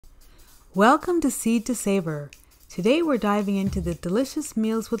Welcome to Seed to Savor. Today we're diving into the delicious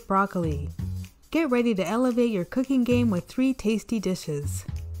meals with broccoli. Get ready to elevate your cooking game with 3 tasty dishes.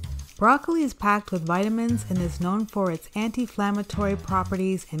 Broccoli is packed with vitamins and is known for its anti-inflammatory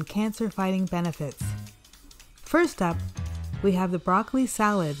properties and cancer-fighting benefits. First up, we have the broccoli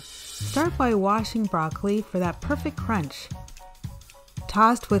salad. Start by washing broccoli for that perfect crunch.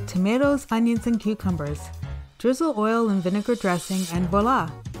 Tossed with tomatoes, onions, and cucumbers. Drizzle oil and vinegar dressing and voila!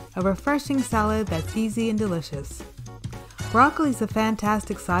 A refreshing salad that's easy and delicious. Broccoli is a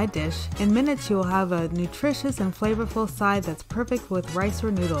fantastic side dish. In minutes you will have a nutritious and flavorful side that's perfect with rice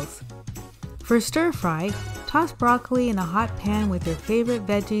or noodles. For stir fry, toss broccoli in a hot pan with your favorite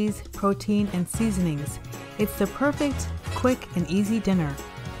veggies, protein, and seasonings. It's the perfect, quick, and easy dinner.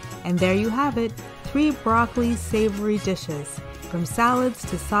 And there you have it, 3 broccoli savory dishes, from salads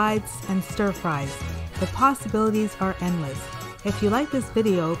to sides and stir fries. The possibilities are endless. If you like this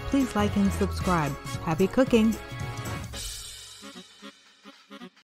video, please like and subscribe. Happy cooking!